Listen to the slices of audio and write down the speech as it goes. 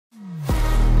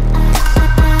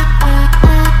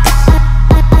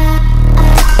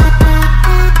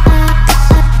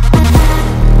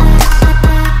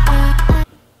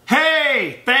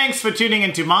tuning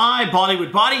into my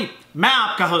Bollywood Body. मैं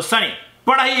आपका host Sunny.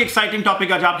 बड़ा ही एक्साइटिंग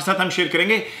टॉपिक आज आपके साथ हम शेयर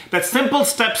करेंगे that simple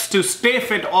steps to stay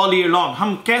fit all year long.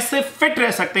 हम कैसे फिट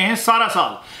रह सकते हैं सारा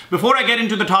साल। Before I get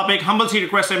into the topic, humble C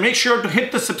request है, make sure to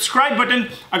hit the subscribe button.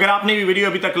 अगर आपने भी वीडियो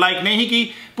अभी तक लाइक नहीं की,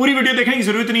 पूरी वीडियो देखने की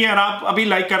जरूरत नहीं है। अगर आप अभी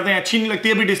लाइक कर दें, अच्छी नहीं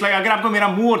लगती अभी डिसलाइक। अगर आपको मेरा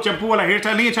मुंह और चप्पू वाला हेयर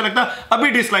स्टाइल नहीं अच्छा लगता, अभी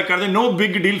डिसलाइक कर दें। नो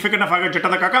बिग डील, फिक्र ना फाका जट्टा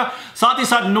दा काका। साथ ही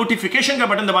साथ नोटिफिकेशन का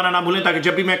बटन दबाना ना भूलें ताकि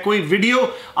जब भी मैं कोई वीडियो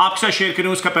आपके साथ शेयर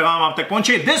करूं उसका पैगाम आप तक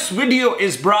पहुंचे। This video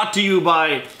is brought to you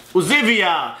bye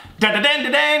OZiva।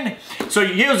 So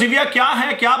ये OZiva क्या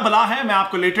है, क्या बला है, मैं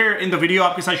आपको लेटर इन द वीडियो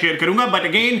आपके साथ शेयर करूंगा। But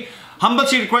again humble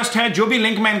C request है, जो भी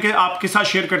लिंक मैं आपके साथ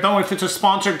शेयर करता हूं, इफ इट्स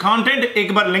स्पॉन्सर्ड कंटेंट,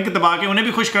 एक बार लिंक दबा के उन्हें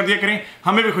भी खुश कर दिया करें,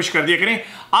 हमें भी खुश कर दिया करें।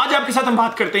 आज आपके साथ हम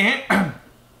बात करते हैं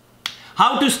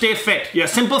हाउ टू स्टे फिट या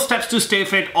simple steps to stay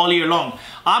fit all year long.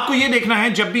 आपको ये देखना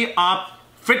है जब भी आप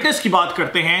फिटनेस की बात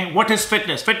करते हैं, what is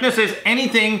fitness? Fitness is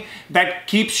anything that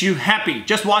keeps you happy.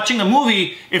 Just watching a movie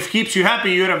if keeps you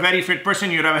happy, you're a very fit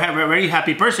person, you're a very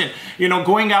happy person. You know,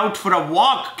 going out for a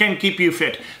walk can keep you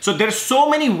fit. So there's so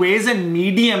many ways and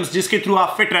mediums जिसके through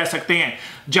आप fit रह सकते हैं।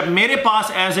 जब मेरे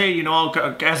पास as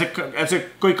a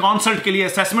कोई consult के लिए,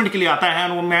 असेसमेंट के लिए आता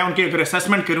है, मैं उनके अगर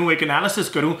असेसमेंट करूं, एक एनालिसिस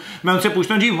करूं, मैं उनसे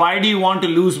पूछता हूं जी why do you want to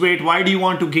lose weight, why do you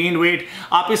want to gain weight,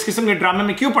 आप इस किस्म के ड्रामे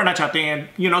में क्यों पढ़ना चाहते हैं?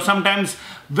 You know, sometimes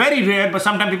very rare but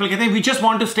sometimes people कहते हैं we just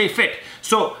want to stay fit.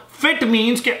 So fit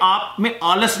means कि आप में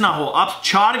आलस ना हो। आप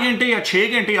 4 घंटे या 6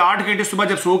 घंटे 8 घंटे सुबह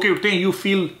जब सो के उठते हैं, you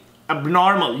feel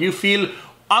abnormal, you feel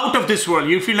out of this world,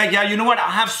 you feel like, yeah, you know what,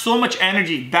 I have so much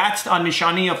energy. That's a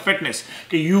nishani of fitness,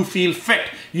 कि you feel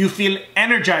fit, you feel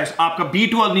energized, आपका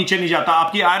B12 नीचे नहीं जाता,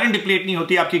 आपकी iron deplete नहीं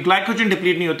होती, आपकी glycogen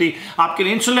deplete नहीं होती, आपके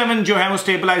इंसुलिन लेवल जो है वो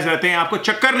स्टेबलाइज रहते हैं, आपको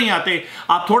चक्कर नहीं आते,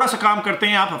 आप थोड़ा सा काम करते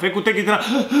हैं, आप हफे कुत्ते की तरह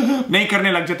नहीं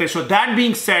करने लग जाते। So that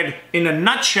being said, in a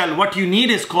nutshell, what you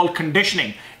need is called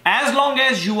conditioning. As long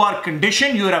as you are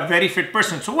conditioned, you are a very fit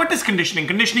person. So what is conditioning?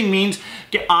 Conditioning means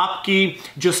कि आपकी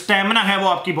जो stamina है वो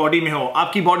आपकी body में हो,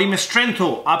 आपकी body में स्ट्रेंथ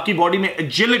हो, आपकी बॉडी में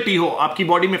एजिलिटी हो, आपकी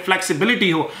बॉडी में फ्लेक्सिबिलिटी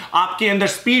हो, आपके अंदर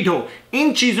स्पीड हो।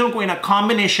 इन चीजों को इन अ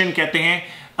कॉम्बिनेशन कहते हैं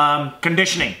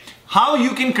conditioning. How you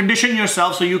can condition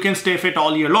yourself so you can stay fit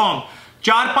all year long.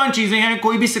 4-5 चीजें हैं।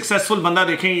 कोई भी सक्सेसफुल बंदा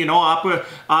देखें, यू नो,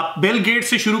 आप बिल गेट्स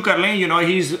से शुरू कर लें, you know,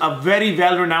 he is a very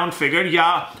well renowned figure,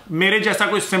 या मेरे जैसा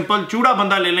कोई सिंपल चूड़ा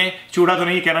बंदा ले लें। चूड़ा तो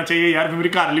नहीं कहना चाहिए यार, मेरी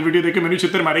कार वाली वीडियो देख के मेरी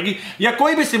चित्र मारेगी। या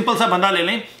कोई भी सिंपल सा बंदा ले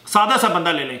लें, सादा सा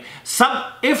बंदा ले लें।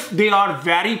 सब if they are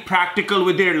very practical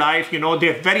with their life, you know, they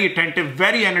are very attentive,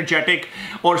 very energetic,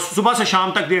 और सुबह से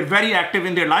शाम तक they are very active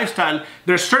in their lifestyle,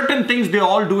 there are certain things they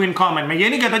all do in common. मैं ये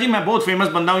नहीं कहता जी मैं बहुत फेमस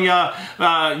बंदा हूं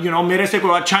या यू नो मेरे से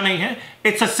कोई अच्छा नहीं है।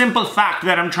 It's a simple fact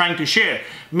that I'm trying to share.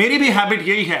 मेरी भी हैबिट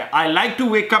यही है। I like to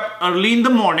wake up early in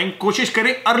the morning. कोशिश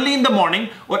करें early in the morning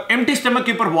और empty stomach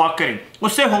के ऊपर वॉक करें।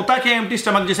 उससे होता क्या है, empty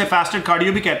stomach जिसे fasted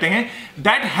cardio भी कहते हैं,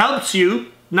 that helps you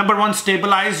number 1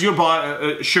 stabilize your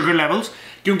sugar levels,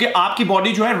 क्योंकि आपकी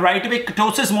बॉडी जो है राइट वे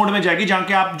कीटोसिस मोड में जाएगी, जहां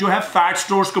के आप जो है फैट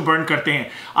स्टोर्स को बर्न करते हैं।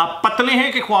 आप पतले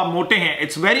हैं कि ख्वाब मोटे हैं,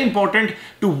 it's very important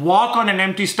to walk on an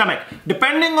empty stomach.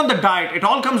 Depending on the diet, it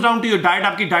all comes down to your diet.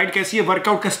 आपकी डाइट कैसी है,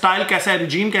 वर्कआउट का स्टाइल कैसा है,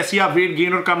 रिजीम कैसी है, आप वेट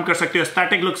गेन और कम कर सकते हो,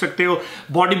 स्टैटिक लुक सकते हो,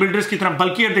 बॉडी बिल्डर्स की तरह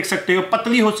बल्कियर दिख सकते हो,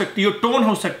 पतली हो सकती हो, टोन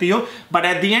हो सकती हो। But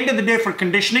at the end of the day for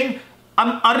conditioning,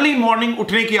 हम अर्ली मॉर्निंग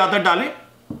उठने की आदत डालें,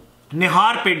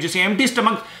 निहार पेट, जैसे एम्प्टी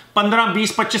स्टमक 15,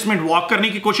 20, 25 मिनट वॉक करने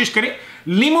की कोशिश करें।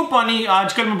 लीमू पानी,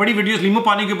 आजकल मैं बड़ी वीडियोस लीमू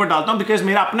पानी के ऊपर डालता हूं बिकॉज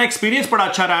मेरा अपना एक्सपीरियंस बड़ा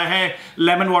अच्छा रहा है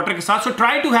लेमन वाटर के साथ। So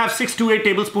try to have 6 to 8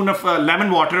 tablespoon of lemon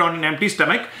water on an empty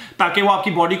stomach, ताकि वो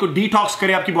आपकी बॉडी को डिटॉक्स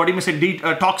करे, आपकी बॉडी में से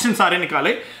टॉक्सिन सारे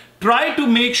निकाले। Try to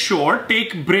make sure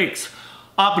take breaks.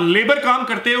 आप लेबर काम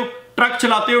करते हो, ट्रक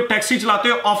चलाते हो, टैक्सी चलाते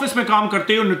हो, ऑफिस में काम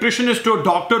करते हो, न्यूट्रिशनिस्ट हो,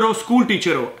 डॉक्टर हो, स्कूल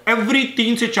टीचर हो, एवरी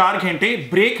 3 से 4 घंटे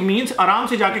ब्रेक मींस आराम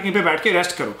से जाके कहीं पे बैठ के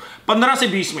रेस्ट करो 15 से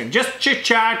 20 minute. Just chit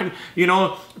chat, you know,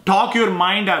 talk your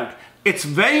mind out. It's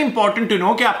very important to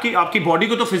know कि आपकी बॉडी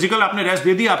को तो फिजिकल आपने रेस्ट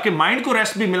दे दी, आपके माइंड को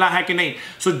रेस्ट भी मिला है कि नहीं।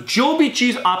 सो जो भी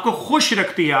चीज आपको खुश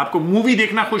रखती है, आपको मूवी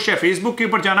देखना खुश है, फेसबुक के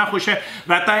ऊपर जाना खुश है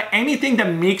रहता है, anything that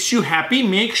makes you happy,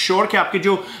 make sure कि आपके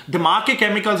जो दिमाग के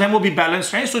केमिकल्स हैं वो भी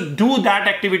बैलेंस्ड हैं। So do that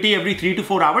activity every 3 to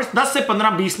 4 hours, 10 से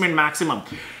 15-20 मिनट मैक्सिमम।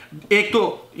 एक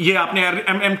तो ये आपने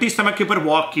एम्प्टी स्टमक के ऊपर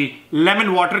वॉक की,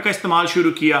 लेमन वाटर का इस्तेमाल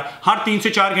शुरू किया, हर 3 से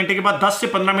 4 घंटे के बाद 10 से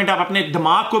 15 मिनट आप अपने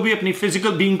दिमाग को भी, अपनी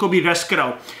फिजिकल बीइंग को भी रेस्ट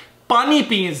कराओ। पानी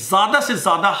पिए, ज्यादा से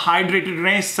ज्यादा हाइड्रेटेड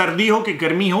रहें, सर्दी हो कि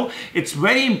गर्मी हो। It's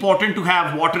very important to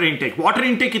have water intake. Water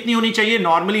intake कितनी होनी चाहिए?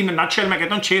 नॉर्मली इन नटशेल मैं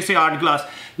कहता हूं 6 से 8 ग्लास,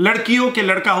 लड़कियों के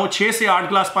लड़का हो, 6 से 8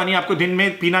 ग्लास पानी आपको दिन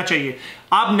में पीना चाहिए।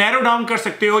 आप नैरो डाउन कर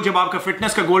सकते हो जब आपका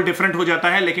फिटनेस का गोल डिफरेंट हो जाता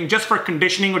है, लेकिन जस्ट फॉर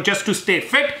कंडीशनिंग और जस्ट टू स्टे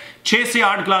फिट 6 से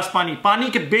 8 ग्लास पानी। पानी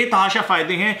के बेतहाशा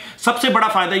फायदे हैं। सबसे बड़ा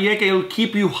फायदा यह है कि it will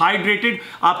keep you hydrated,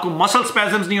 आपको मसल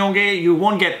स्पैज़म्स नहीं होंगे, you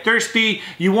won't get thirsty,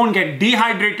 you won't get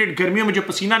dehydrated. गर्मियों में जो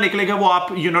पसीना निकलेगा वो आप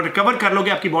रिकवर कर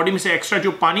लोगे, आपकी बॉडी में से एक्स्ट्रा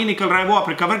जो पानी निकल रहा है वो आप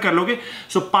रिकवर कर लोगे।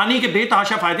 सो पानी के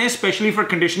बेतहाशा फायदे हैं, specially for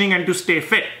conditioning and to stay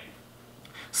fit.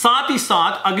 साथ ही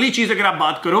साथ अगली चीज अगर आप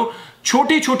बात करो,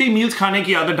 छोटी छोटी मील्स खाने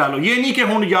की आदत डालो। ये नहीं कि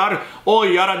हुण यार ओ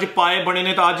यार अज पाए बने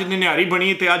ने तो अज निहारी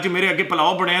बनी ते अज मेरे अगे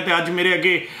पुलाव बने ते अज मेरे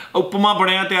अगे उपमा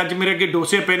बने ते अज मेरे अगे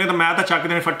डोसे पे ने तो मैं तो चक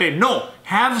देने फट्टे। No,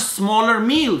 have smaller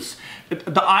meals.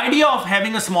 The idea of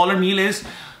having a smaller meal is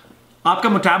आपका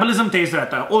मेटाबॉलिज्म तेज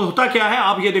रहता है। और होता क्या है,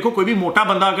 आप ये देखो कोई भी मोटा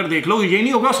बंदा अगर देख लो, ये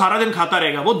नहीं होगा सारा दिन खाता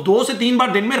रहेगा, वो 2 से 3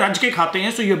 बार दिन में रज के खाते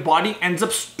हैं। So your body ends up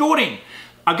storing.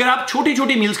 अगर आप छोटी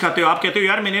छोटी मील्स खाते हो, आप कहते हो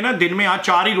यार मैंने ना दिन में आज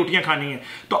 4 ही रोटियां खानी है,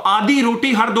 तो आधी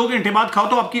रोटी हर 2 घंटे बाद खाओ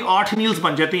तो आपकी 8 मील्स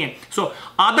बन जाती हैं। सो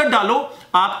आदत डालो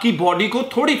आपकी बॉडी को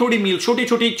थोड़ी थोड़ी मील्स, छोटी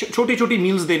छोटी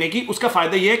मील्स देने की। उसका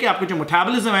फायदा यह है कि आपका जो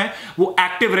मेटाबॉलिज्म है वो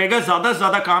एक्टिव रहेगा, ज्यादा से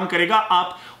ज्यादा काम करेगा।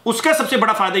 आप उसका सबसे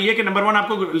बड़ा फायदा यह है कि नंबर 1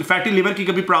 आपको फैटी लिवर की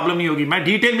कभी प्रॉब्लम नहीं होगी। मैं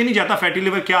डिटेल में नहीं जाता फैटी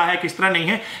लिवर क्या है किस तरह नहीं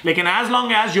है, लेकिन as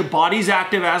long as your body is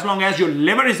active, as long as your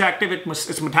liver is active,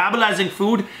 it's metabolising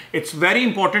food, it's very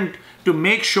important to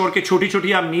make sure कि छोटी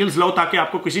छोटी आप मील्स लो ताकि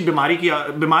आपको किसी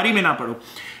बीमारी में ना पड़ो।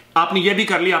 आपने ये भी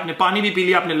कर लिया, आपने पानी भी पी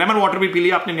लिया, आपने लेमन वाटर भी पी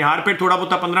लिया, आपने निहार पे थोड़ा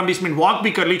बहुत 15-20 मिनट वॉक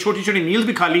भी कर ली, छोटी छोटी मील्स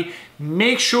भी खा ली।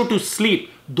 Make sure to sleep.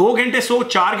 2 घंटे सो,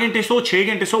 4 घंटे सो, 6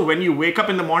 घंटे सो। When you wake up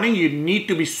in the morning you need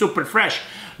to be super fresh.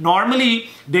 Normally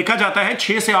देखा जाता है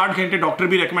 6 से 8 घंटे डॉक्टर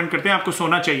भी रेकमेंड करते हैं आपको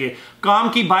सोना चाहिए। काम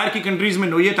की बाहर की कंट्रीज में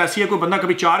नोयत ऐसी है, कोई बंदा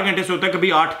कभी 4 घंटे सोता है,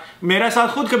 कभी 8। मेरे साथ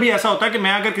खुद कभी ऐसा होता है कि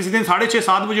मैं अगर किसी दिन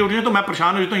 6:30-7 बजे उठ जाऊं तो मैं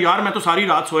परेशान हो जाता हूं, यार मैं तो सारी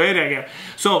रात सोया रह गया।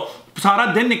 सो सारा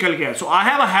दिन निकल गया। सो I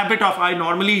have a habit of, I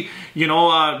normally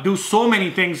do so many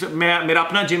things. मेरा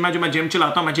अपना जिम है जो मैं जिम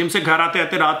चलाता हूं। मैं जिम से घर आते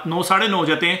आते रात 9, 9:30 हो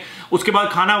जाते हैं। उसके बाद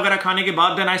खाना वगैरह खाने के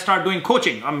बाद then I start doing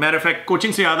coaching. अब मेरे फैक्ट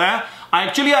कोचिंग से याद आया, I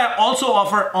also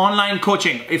offer online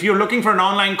coaching. If you're looking for an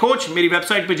online coach, मेरी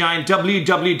वेबसाइट पे जाएं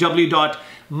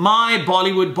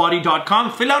www.mybollywoodbody.com.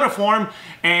 Fill out a form,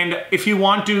 and if you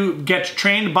want to get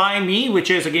trained by me, which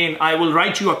is again, I will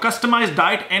write you a customized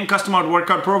diet and customized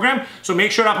workout program. So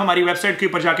make sure आप हमारी website के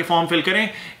ऊपर जाके form fill करें,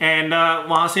 and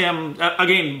वहां से हम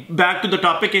again back to the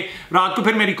topic है। रात को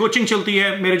फिर मेरी कोचिंग चलती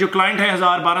है। मेरे जो क्लाइंट हैं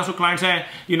 1000-1200 क्लाइंट्स हैं,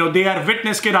 they are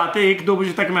witness के रात 1-2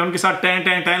 बजे तक मैं उनके साथ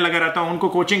टैं लगा रहता हूँ, उनको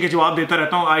कोचिंग के जवाब देता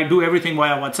रहता हूँ। I do everything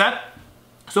via WhatsApp.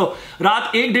 So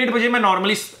रात 1-1:30 बजे मैं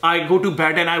normally I go to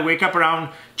bed and I wake up around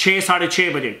 6-6:30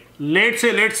 बजे, लेट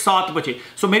से लेट 7 बजे।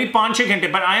 सो मेरी 5-6 घंटे,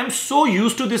 but I am so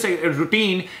use to this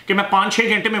routine कि मैं 5-6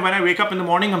 घंटे में when I wake up in the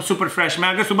morning हम सुपर फ्रेश। मैं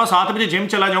अगर सुबह 7 बजे जिम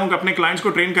चला जाऊंगा अपने क्लाइंट्स को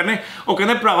ट्रेन करने, और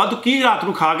कहते हैं भरावा तू की रात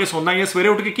को खा के सोना, या सवेरे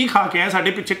उठ के की खा के आए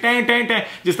साढ़े पीछे टैं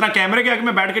जिस तरह कैमरे के आगे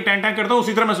मैं बैठ के टैं करता हूँ,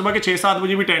 उसी तरह मैं सुबह के 6-7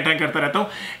 बजे भी टैं करता रहता हूँ।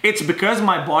 It's because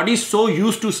my body so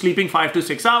use to sleeping 5 to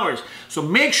 6 hours. So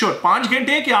make sure 5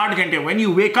 घंटे कि 8 घंटे, when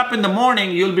you wake up in the morning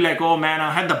you'll be like, oh man,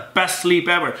 I had the best sleep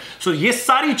ever. So ये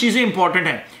सारी चीजें important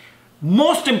हैं।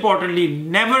 Most importantly,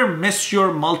 never miss your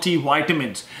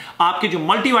multivitamins. आपके जो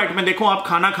multivitamin, देखो आप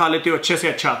खाना खा लेते हो अच्छे से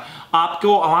अच्छा,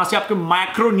 आपको वहां से आपके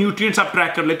माइक्रो न्यूट्रिएंट्स आप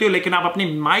ट्रैक कर लेते हो, लेकिन आप अपने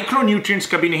माइक्रो न्यूट्रिएंट्स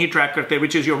कभी नहीं ट्रैक करते,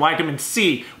 which is your vitamin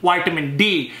C, vitamin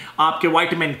D, आपके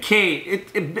विटामिन के,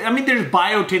 I mean there is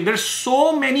biotin, there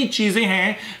so many चीजें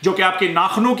हैं जो कि आपके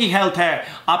नाखूनों की हेल्थ है,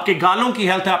 आपके गालों की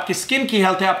हेल्थ है, आपकी स्किन की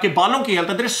हेल्थ है, आपके बालों की हेल्थ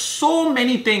है। There is so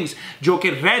many things जो कि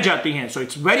रह जाती हैं। So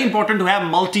it's very important to have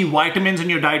multi vitamins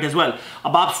in your diet as well.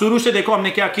 अब आप शुरू से देखो हमने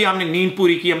क्या किया, हमने नींद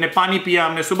पूरी की, हमने पानी पिया,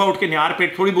 हमने सुबह उठ के निहार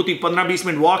पेट थोड़ी बहुत 15-20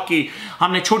 मिनट वॉक की,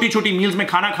 हमने छोटी छोटी मील्स में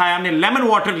खाना खाया, हमने लेमन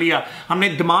वाटर लिया, हमने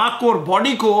दिमाग को और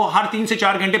बॉडी को हर 3 से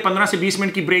 4 घंटे 15 से 20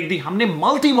 मिनट की ब्रेक दी, हमने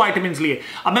मल्टीविटामिन्स लिए।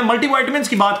 अब मैं मल्टीविटामिन्स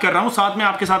की बात कर रहा हूं, साथ में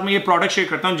आपके साथ में ये प्रोडक्ट शेयर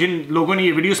करता हूं जिन लोगों ने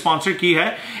ये वीडियो स्पॉन्सर की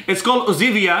है। It's called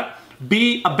OZiva, Be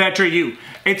a Better You.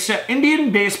 It's an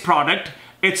Indian based product.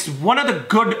 It's one of the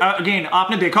good, again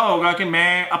आपने देखा होगा कि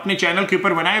मैं अपने चैनल के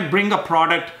ऊपर when I bring a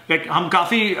product, like हम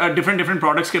काफ़ी different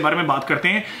products के बारे में बात करते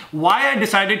हैं। Why I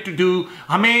decided to do,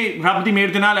 हमें रब दी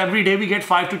मेरे दिनाल every day we get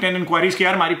 5 to 10 inquiries कि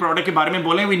यार हमारी प्रोडक्ट के बारे में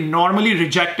बोलें। We normally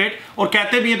reject it, और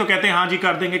कहते भी हैं तो कहते हैं हाँ जी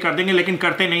कर देंगे, लेकिन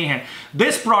करते नहीं हैं।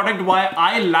 This product why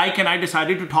I like and I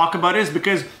decided to talk about it is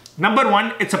because number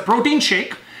 1, it's a protein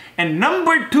shake, and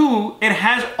number 2, it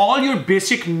has all your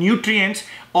basic nutrients,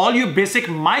 all your basic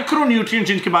micronutrients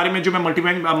जिनके बारे में जो मैं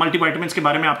multivitamins के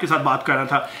बारे में आपके साथ बात कर रहा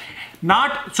था।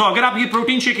 नॉट सो अगर आप ये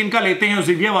प्रोटीन शेक इनका लेते हैं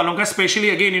OZiva वालों का, स्पेशली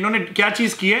अगेन इन्होंने क्या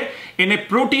चीज की है, इन्हें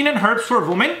protein and herbs for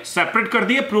women separate कर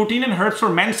दिया, protein and herbs for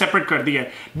main separate कर दिया।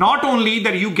 Not only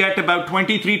that you get about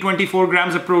 23-24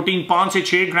 grams of protein, 5 से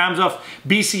 6 grams of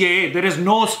BCAA, there is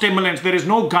no stimulants, there is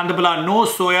no गंदबला, no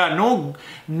soya, no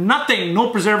nothing, no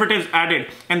preservatives added.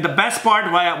 And the best part,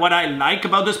 what I like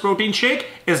about this protein shake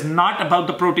is not about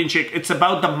the protein shake, it's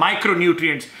about the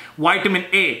micronutrients, vitamin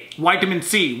A, vitamin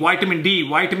C, vitamin D,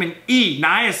 vitamin E,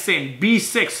 niacin,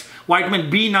 B6, vitamin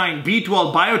B9,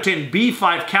 B12, biotin,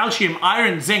 B5, calcium,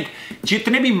 iron, zinc,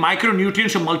 जितने भी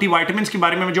micronutrients और multivitamins के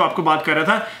बारे में मैं जो आपको बात कर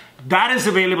रहा था, that is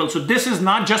available. So this is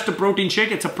not just a protein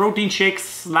shake, it's a protein shake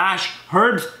slash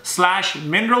herbs slash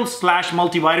minerals slash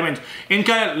multivitamins.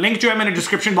 इनका लिंक जो है मैंने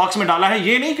डिस्क्रिप्शन बॉक्स में डाला है।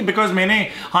 ये नहीं कि बिकॉज मैंने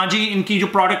हाँ जी इनकी जो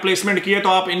प्रोडक्ट प्लेसमेंट की है तो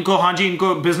आप इनको हाँ जी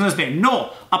इनको बिजनेस दें। नो,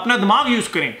 अपना दिमाग यूज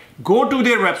करें। Go to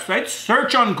their website,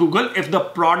 search on Google. If the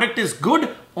product is good,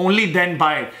 only then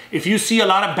buy it. If you see a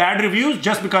lot of bad reviews,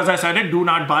 just because I said it, do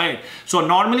not buy it. So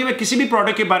normally मैं किसी भी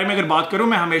product के बारे में अगर बात करूं,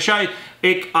 मैं हमेशा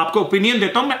एक आपको ओपिनियन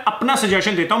देता हूं, मैं अपना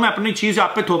सजेशन देता हूं, मैं अपनी चीज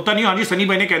आप पे थोपता नहीं हूं। हाँ जी सनी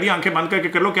भाई ने कह दिया आंखें बंद करके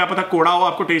कर लो, क्या पता कोड़ा हो,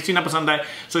 आपको टेस्टी ना पसंद आए।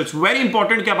 सो इट्स वेरी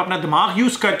इंपॉर्टेंट कि आप अपना दिमाग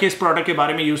यूज करके इस प्रोडक्ट के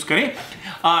बारे में यूज करें।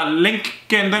 लिंक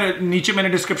के अंदर नीचे मैंने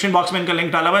डिस्क्रिप्शन बॉक्स में इनका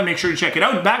लिंक डाला हुआ है, make sure you check it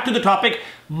out. Back to the topic,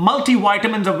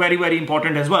 multivitamins are very very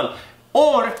important as well.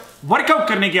 और वर्कआउट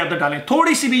करने की आदत डालें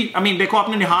थोड़ी सी भी। आई मीन देखो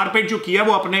आपने निहार पेट जो किया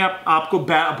वो अपने आपको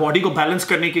बॉडी को बैलेंस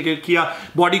करने के लिए किया,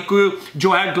 बॉडी को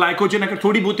जो है ग्लाइकोजन अगर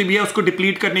थोड़ी बहुत भी है उसको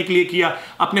डिप्लीट करने के लिए किया,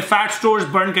 अपने फैट स्टोर्स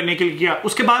बर्न करने के लिए किया।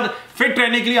 उसके बाद फिट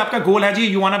रहने के लिए आपका गोल है जी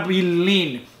you want to be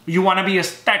lean, you want to be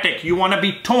aesthetic, you want to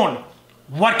be tone.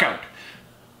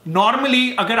 Workout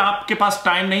normally अगर आपके पास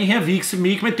टाइम नहीं है,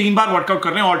 वीक में 3 बार वर्कआउट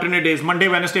कर लें, alternate days, Monday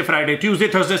Wednesday Friday, Tuesday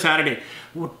Thursday Saturday.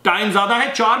 वो टाइम ज्यादा है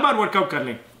 4 बार वर्कआउट कर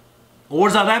लें,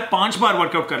 और ज्यादा है 5 बार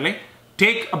वर्कआउट कर लें।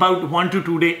 Take about 1 to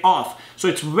 2 day of. So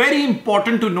it's very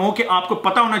important to know कि आपको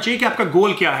पता होना चाहिए कि आपका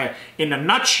गोल क्या है। इन अ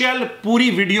नटशेल पूरी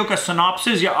वीडियो का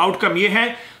सिनॉप्सिस या आउटकम ये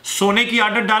है, सोने की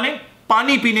आदत डालें,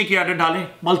 पानी पीने की आदत डालें,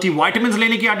 मल्टीविटामिन्स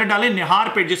लेने की आदत डालें,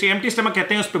 निहार पेट जिसे एम्प्टी स्टमक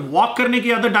कहते हैं उस पर वॉक करने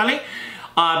की आदत डालें,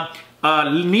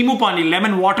 नींबू पानी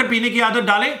लेमन वाटर पीने की आदत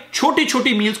डालें, छोटी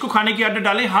छोटी मील्स को खाने की आदत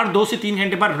डालें, हर 2 से 3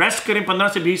 घंटे बाद रेस्ट करें 15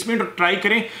 से 20 मिनट, और ट्राई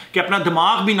करें कि अपना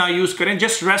दिमाग भी ना यूज करें,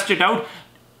 just rest it out.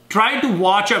 Try to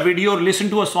watch a video और लिसन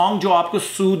टू अ सॉन्ग जो आपको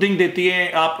सूदिंग देती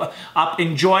है, आप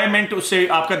एंजॉयमेंट, उससे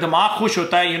आपका दिमाग खुश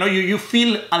होता है, you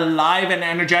feel alive and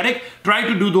energetic. Try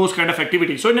to do those kind of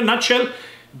activity. So in a nutshell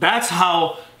that's how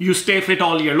you stay fit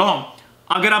all year long.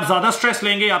 अगर आप ज्यादा स्ट्रेस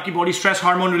लेंगे, आपकी बॉडी स्ट्रेस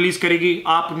हार्मोन रिलीज करेगी,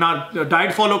 आप ना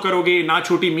डाइट फॉलो करोगे, ना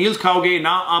छोटी मील्स खाओगे, ना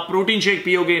आप प्रोटीन शेक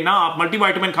पियोगे, ना आप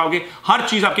मल्टीविटामिन खाओगे, हर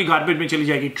चीज आपकी गार्बेज में चली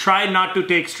जाएगी। Try not to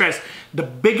take stress.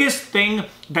 The biggest thing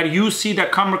that you see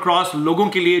that come across लोगों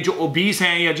के लिए जो ओबीस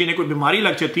हैं या जिन्हें कोई बीमारी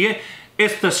लग जाती है,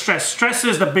 is the stress. Stress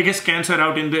is the biggest cancer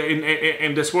out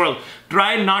in this world. Try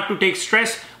not to take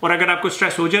stress. और अगर आपको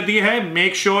स्ट्रेस हो जाती है,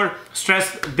 मेक श्योर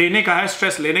स्ट्रेस देने का है,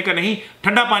 स्ट्रेस लेने का नहीं।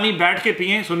 ठंडा पानी बैठ के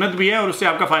पिएं, सुन्नत भी है और उससे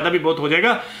आपका फायदा भी बहुत हो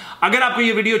जाएगा। अगर आपको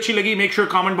ये वीडियो अच्छी लगी, मेक श्योर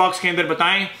कमेंट बॉक्स के अंदर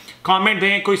बताएं, कमेंट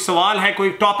दें, कोई सवाल है, कोई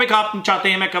टॉपिक आप चाहते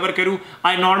हैं मैं कवर करूं।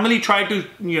 I normally try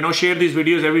to share this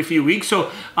videos every few weeks, so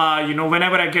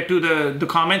whenever I get to the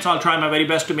comments I will try my very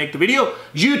best to make the video.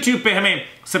 YouTube पे हमें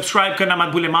सब्सक्राइब करना मत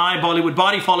भूलें, my Bollywood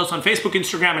body, follow us on Facebook,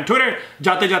 Instagram and Twitter.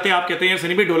 जाते जाते आप कहते हैं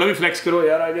सनी भाई डोला भी फ्लेक्स करो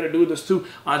यार, आई गोटा डू दिस टू।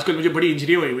 आजकल मुझे बड़ी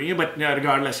इंजरी हुई है, but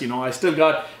regardless I still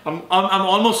got, I am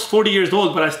almost 40 years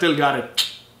old but I still got it.